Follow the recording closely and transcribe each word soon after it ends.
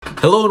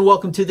Hello and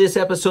welcome to this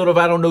episode of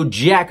I Don't Know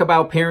Jack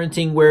About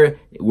Parenting, where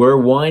we're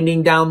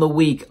winding down the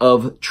week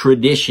of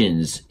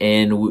traditions.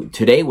 And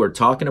today we're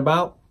talking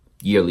about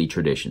yearly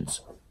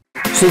traditions.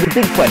 So the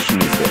big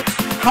question is this: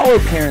 how are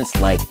parents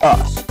like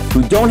us,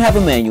 who don't have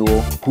a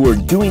manual, who are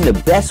doing the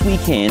best we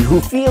can, who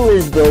feel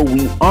as though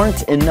we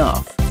aren't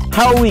enough,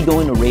 how are we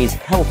going to raise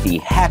healthy,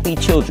 happy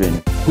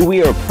children who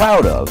we are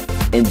proud of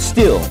and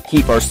still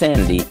keep our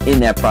sanity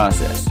in that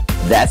process?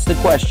 That's the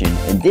question,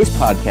 and this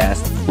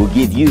podcast will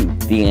give you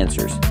the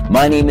answers.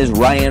 My name is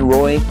Ryan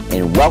Roy,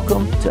 and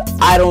welcome to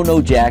I Don't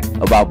Know Jack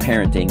About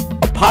Parenting,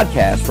 a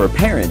podcast for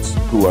parents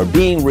who are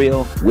being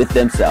real with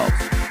themselves.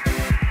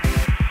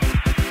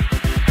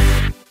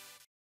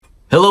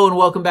 Hello and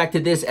welcome back to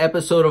this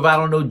episode of I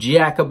Don't Know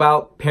Jack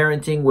About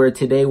Parenting, where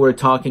today we're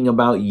talking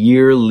about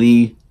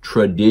yearly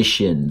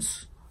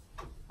traditions,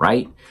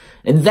 right?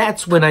 And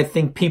that's when I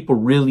think people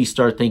really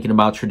start thinking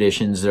about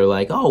traditions. They're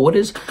like, oh, what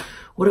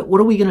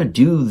are we going to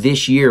do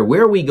this year?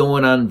 Where are we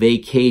going on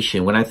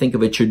vacation? When I think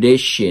of a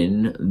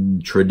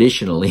tradition,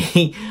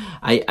 traditionally,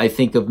 I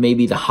think of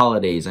maybe the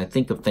holidays. I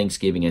think of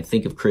Thanksgiving. I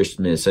think of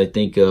Christmas. I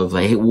think of,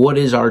 like, hey, what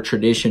is our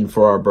tradition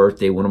for our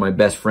birthday? One of my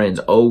best friends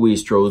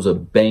always throws a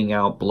bang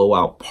out,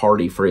 blowout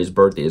party for his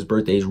birthday. His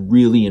birthday is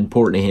really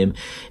important to him.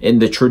 And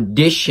the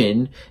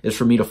tradition is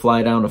for me to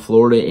fly down to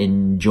Florida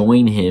and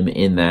join him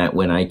in that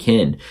when I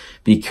can,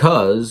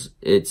 because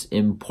it's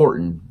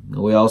important.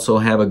 We also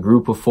have a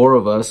group of 4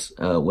 of us,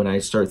 when I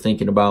start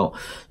thinking about,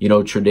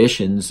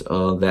 traditions,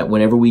 that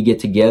whenever we get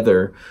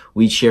together,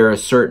 we share a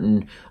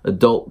certain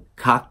adult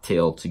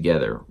cocktail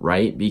together,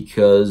 right?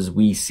 Because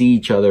we see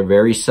each other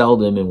very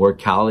seldom and we're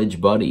college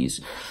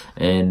buddies.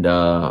 And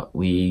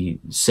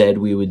we said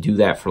we would do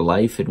that for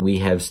life, and we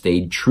have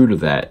stayed true to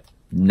that.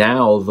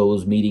 Now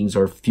those meetings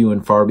are few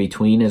and far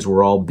between as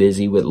we're all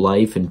busy with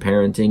life and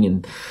parenting,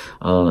 and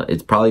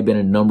it's probably been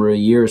a number of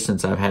years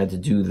since I've had to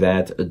do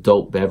that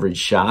adult beverage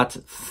shot.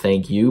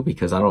 Thank you,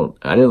 because I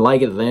didn't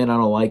like it then, I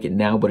don't like it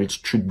now, but it's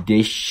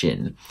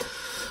tradition.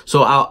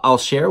 So I'll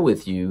share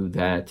with you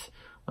that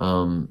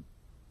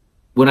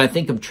when I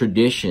think of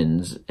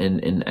traditions,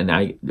 and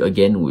I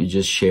again we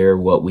just share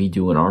what we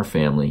do in our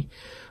family.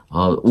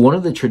 One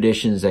of the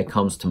traditions that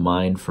comes to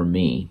mind for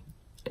me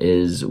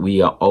is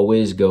we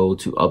always go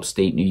to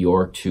upstate New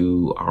York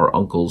to our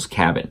uncle's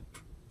cabin.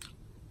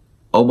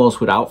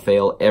 Almost without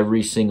fail,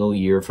 every single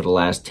year for the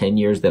last 10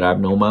 years that I've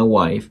known my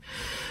wife,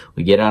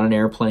 we get on an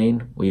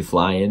airplane, we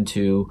fly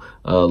into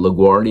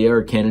LaGuardia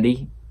or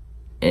Kennedy,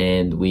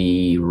 and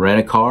we rent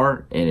a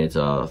car, and it's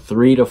a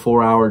 3 to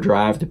 4 hour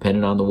drive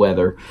depending on the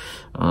weather.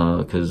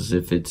 Because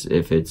if it's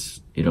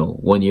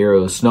 1 year it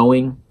was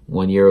snowing,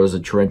 1 year it was a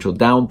torrential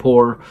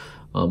downpour.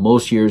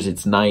 Most years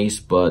it's nice,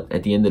 but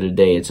at the end of the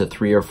day, it's a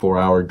 3 or 4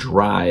 hour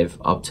drive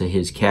up to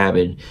his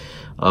cabin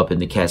up in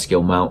the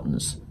Catskill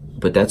Mountains.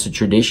 But that's a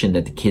tradition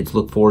that the kids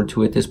look forward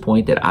to at this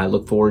point, that I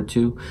look forward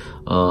to.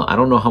 I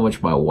don't know how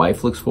much my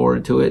wife looks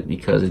forward to it,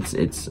 because it's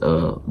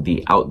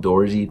the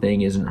outdoorsy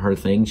thing isn't her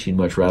thing. She'd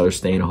much rather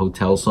stay in a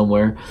hotel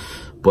somewhere.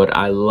 But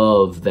I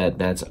love that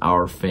that's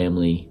our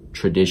family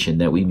tradition,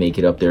 that we make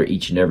it up there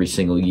each and every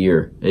single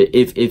year.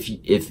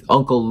 If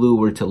Uncle Lou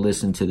were to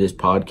listen to this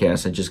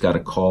podcast, I just got a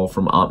call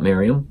from Aunt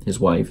Miriam, his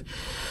wife,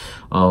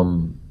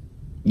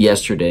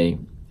 yesterday,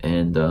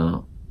 and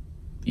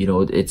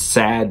it's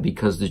sad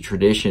because the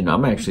tradition,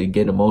 I'm actually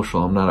getting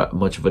emotional. I'm not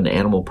much of an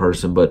animal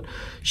person, but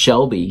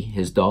Shelby,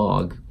 his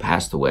dog,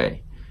 passed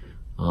away.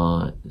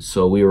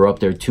 So we were up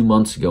there 2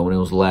 months ago, and it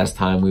was the last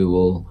time we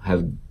will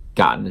have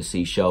gotten to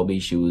see Shelby.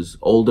 She was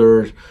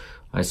older.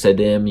 I said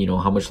to him,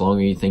 how much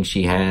longer you think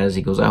she has?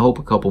 He goes, I hope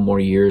a couple more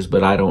years,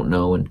 but I don't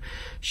know. And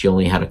she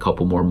only had a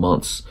couple more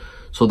months.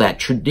 So that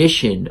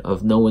tradition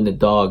of knowing the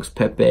dogs,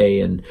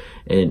 Pepe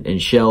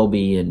and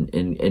Shelby,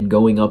 and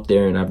going up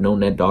there, and I've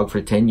known that dog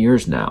for 10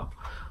 years now.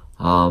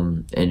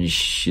 And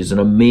she's an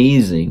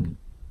amazing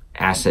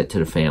asset to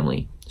the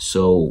family.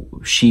 So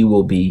she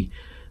will be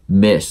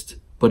missed.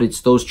 But it's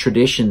those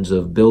traditions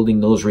of building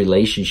those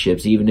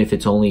relationships, even if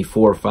it's only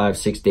 4 or 5,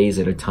 6 days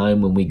at a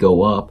time when we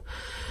go up.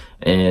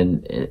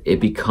 And it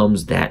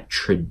becomes that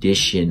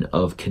tradition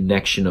of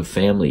connection of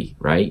family,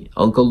 right?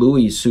 Uncle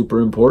Louis is super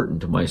important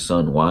to my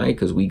son. Why?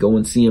 Because we go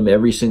and see him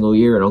every single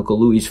year, and Uncle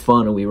Louis is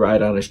fun, and we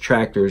ride on his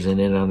tractors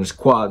and then on his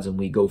quads, and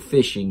we go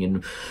fishing,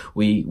 and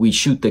we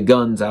shoot the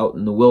guns out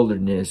in the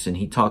wilderness, and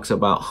he talks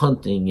about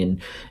hunting,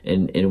 and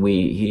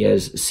he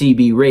has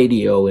CB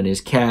radio in his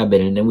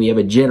cabin, and then we have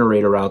a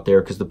generator out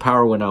there because the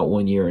power went out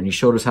one year, and he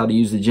showed us how to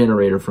use the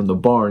generator from the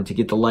barn to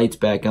get the lights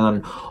back on,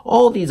 and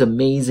all these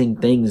amazing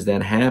things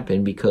that happen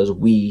because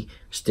we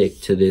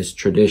stick to this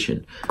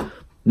tradition.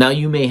 Now,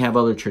 you may have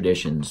other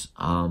traditions.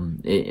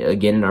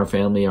 Again, in our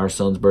family, our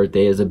son's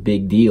birthday is a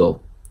big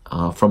deal.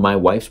 From my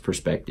wife's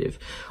perspective,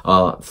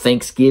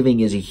 Thanksgiving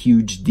is a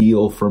huge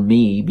deal for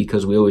me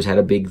because we always had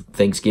a big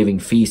Thanksgiving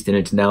feast, and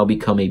it's now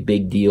become a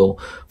big deal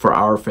for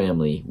our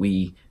family.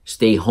 We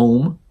stay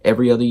home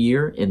every other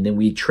year, and then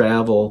we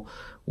travel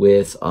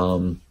with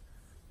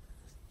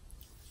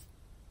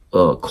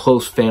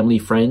close family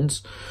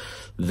friends.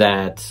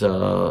 that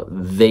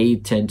they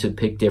tend to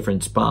pick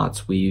different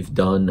spots. We've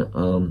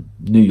done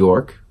New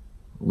York.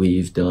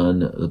 We've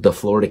done the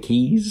Florida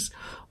Keys.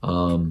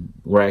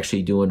 We're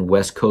actually doing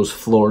West Coast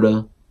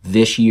Florida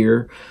this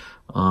year.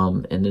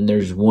 And then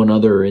there's one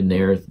other in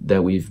there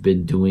that we've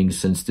been doing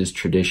since this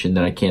tradition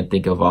that I can't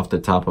think of off the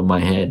top of my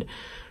head.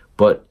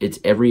 But it's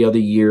every other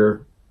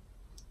year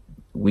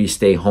we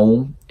stay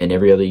home, and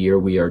every other year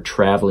we are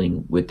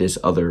traveling with this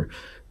other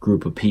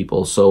group of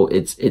people. So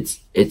it's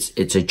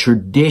a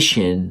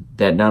tradition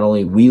that not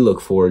only we look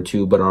forward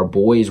to, but our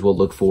boys will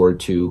look forward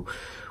to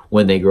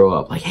when they grow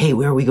up. Like, hey,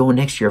 where are we going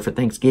next year for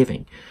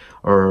Thanksgiving?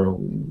 Or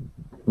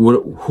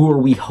who are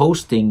we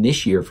hosting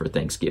this year for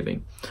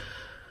Thanksgiving?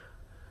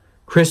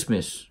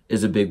 Christmas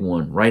is a big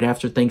one. Right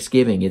after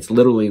Thanksgiving, it's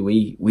literally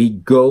we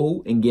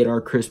go and get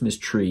our Christmas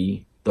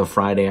tree the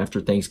Friday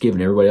after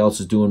Thanksgiving. Everybody else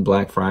is doing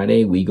Black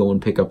Friday. We go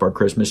and pick up our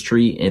Christmas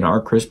tree, and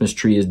our Christmas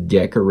tree is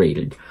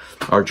decorated.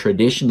 Our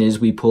tradition is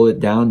we pull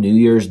it down New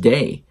Year's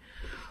Day.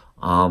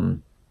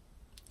 And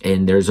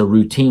there's a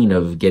routine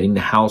of getting the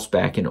house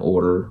back in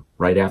order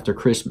right after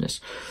Christmas.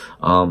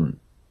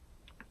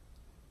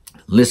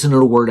 Listen to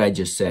the word I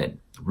just said,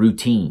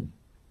 routine.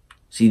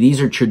 See, these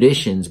are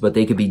traditions, but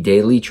they could be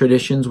daily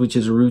traditions, which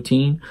is a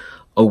routine,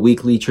 a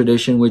weekly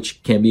tradition,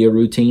 which can be a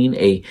routine,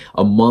 a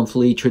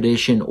monthly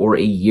tradition, or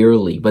a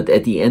yearly. But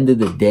at the end of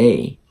the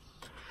day,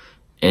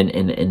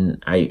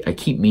 and I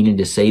keep meaning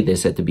to say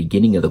this at the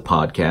beginning of the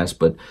podcast,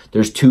 but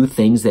there's two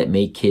things that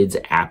make kids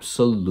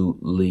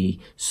absolutely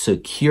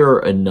secure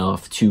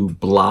enough to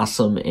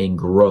blossom and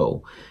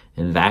grow.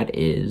 And that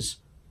is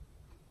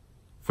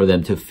for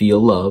them to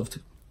feel loved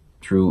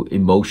through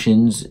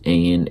emotions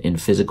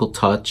and physical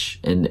touch,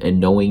 and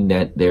knowing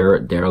that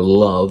they're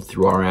loved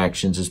through our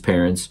actions as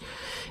parents.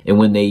 And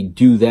when they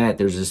do that,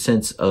 there's a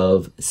sense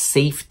of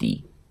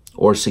safety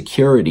or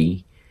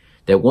security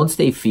that once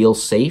they feel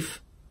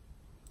safe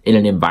in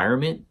an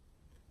environment,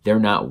 they're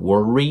not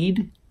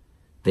worried,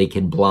 they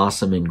can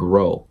blossom and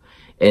grow.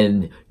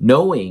 And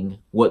knowing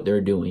what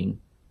they're doing,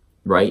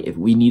 right? If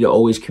we need to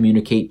always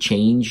communicate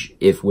change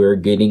if we're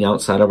getting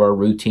outside of our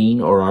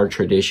routine or our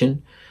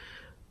tradition.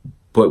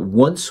 But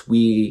once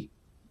we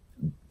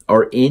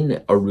are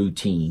in a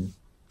routine,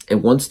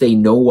 and once they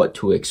know what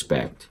to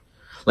expect,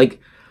 like,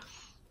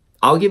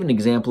 I'll give an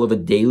example of a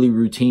daily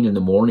routine in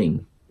the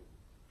morning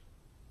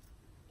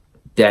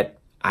that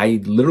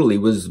I literally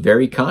was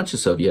very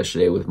conscious of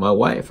yesterday with my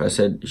wife. I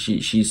said,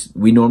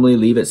 we normally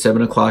leave at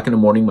 7 o'clock in the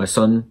morning. My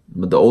son,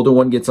 the older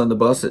one, gets on the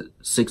bus at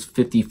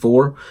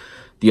 6:54.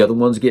 The other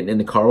one's getting in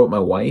the car with my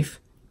wife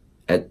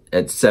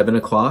at 7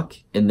 o'clock,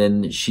 and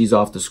then she's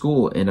off to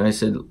school. And I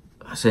said,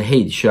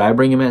 hey, should I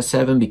bring him at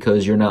 7?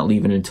 Because you're not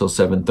leaving until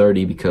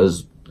 7:30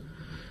 because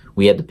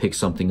we had to pick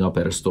something up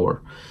at a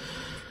store.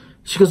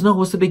 She goes, no,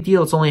 what's the big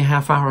deal? It's only a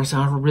half hour. I said,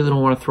 I really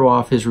don't want to throw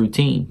off his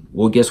routine.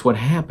 Well, guess what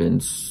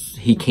happens?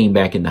 He came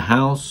back in the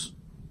house.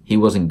 He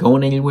wasn't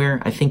going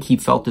anywhere. I think he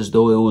felt as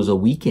though it was a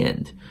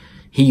weekend.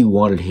 He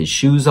wanted his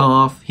shoes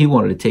off. He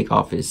wanted to take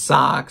off his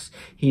socks.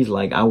 He's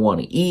like, I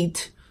want to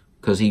eat,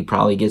 because he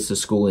probably gets to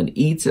school and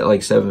eats at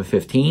like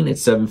 7:15.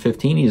 It's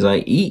 7:15. He's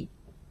like, eat.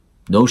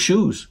 No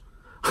shoes.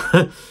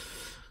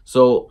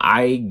 So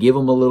I give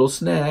him a little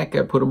snack.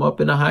 I put him up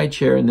in a high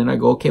chair, and then I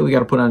go, okay, we got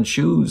to put on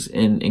shoes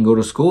and go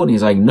to school. And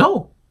he's like,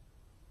 no.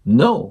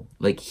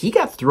 Like, he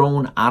got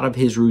thrown out of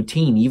his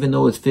routine, even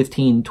though it's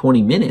 15,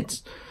 20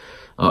 minutes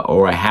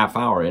or a half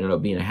hour. It ended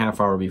up being a half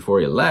hour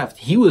before he left.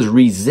 He was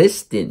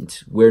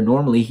resistant, where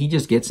normally he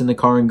just gets in the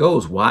car and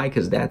goes. Why?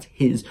 Because that's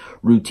his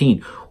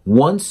routine.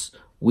 Once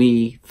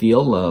we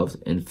feel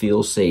loved and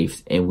feel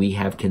safe and we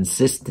have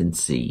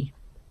consistency,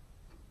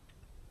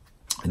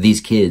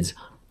 these kids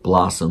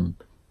blossom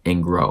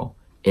and grow.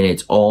 And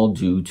it's all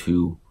due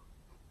to,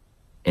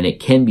 and it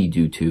can be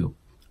due to,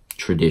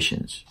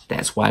 traditions.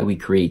 That's why we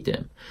create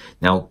them.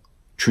 Now,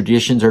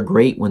 traditions are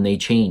great when they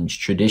change.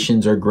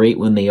 Traditions are great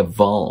when they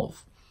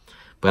evolve.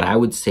 But I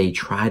would say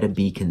try to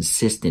be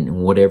consistent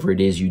in whatever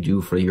it is you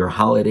do for your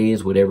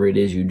holidays, whatever it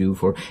is you do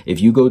for, if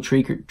you go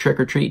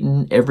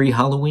trick-or-treating every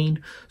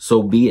Halloween,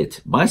 so be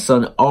it. My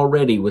son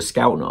already was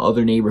scouting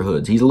other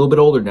neighborhoods. He's a little bit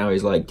older now.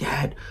 He's like,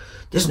 Dad,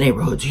 this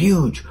neighborhood's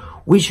huge.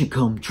 We should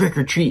come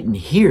trick-or-treating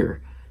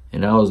here.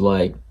 And I was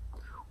like,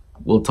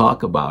 we'll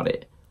talk about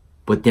it.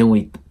 But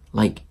then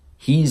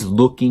he's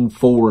looking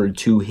forward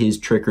to his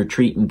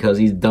trick-or-treating because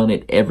he's done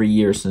it every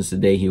year since the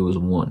day he was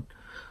 1.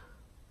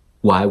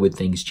 Why would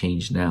things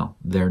change now?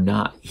 They're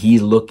not.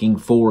 He's looking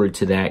forward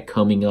to that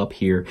coming up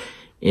here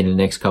in the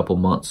next couple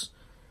months.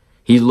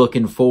 He's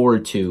looking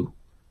forward to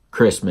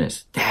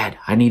Christmas. Dad,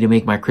 I need to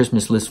make my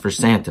Christmas list for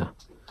Santa.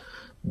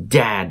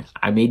 Dad,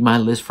 I made my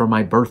list for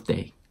my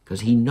birthday,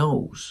 because he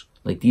knows.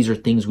 Like, these are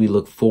things we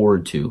look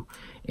forward to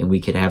and we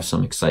could have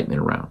some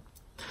excitement around.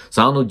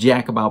 So I don't know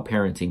jack about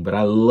parenting, but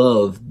I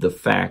love the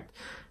fact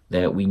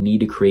that we need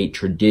to create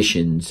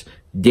traditions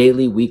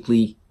daily,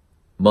 weekly,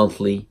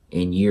 monthly,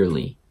 and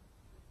yearly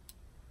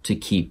to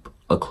keep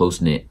a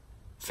close-knit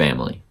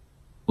family.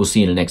 We'll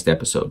see you in the next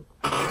episode.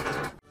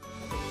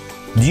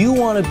 Do you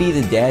want to be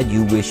the dad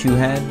you wish you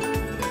had?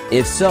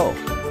 If so,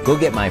 Go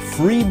get my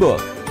free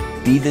book,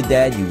 Be the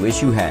Dad You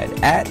Wish You Had,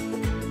 at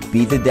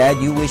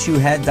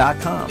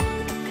BeTheDadYouWishYouHad.com.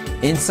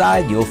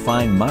 Inside, you'll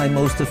find my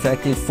most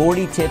effective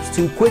 40 tips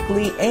to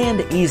quickly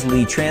and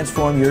easily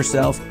transform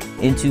yourself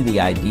into the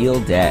ideal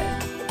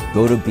dad.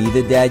 Go to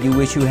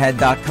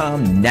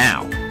BeTheDadYouWishYouHad.com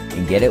now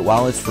and get it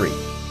while it's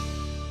free.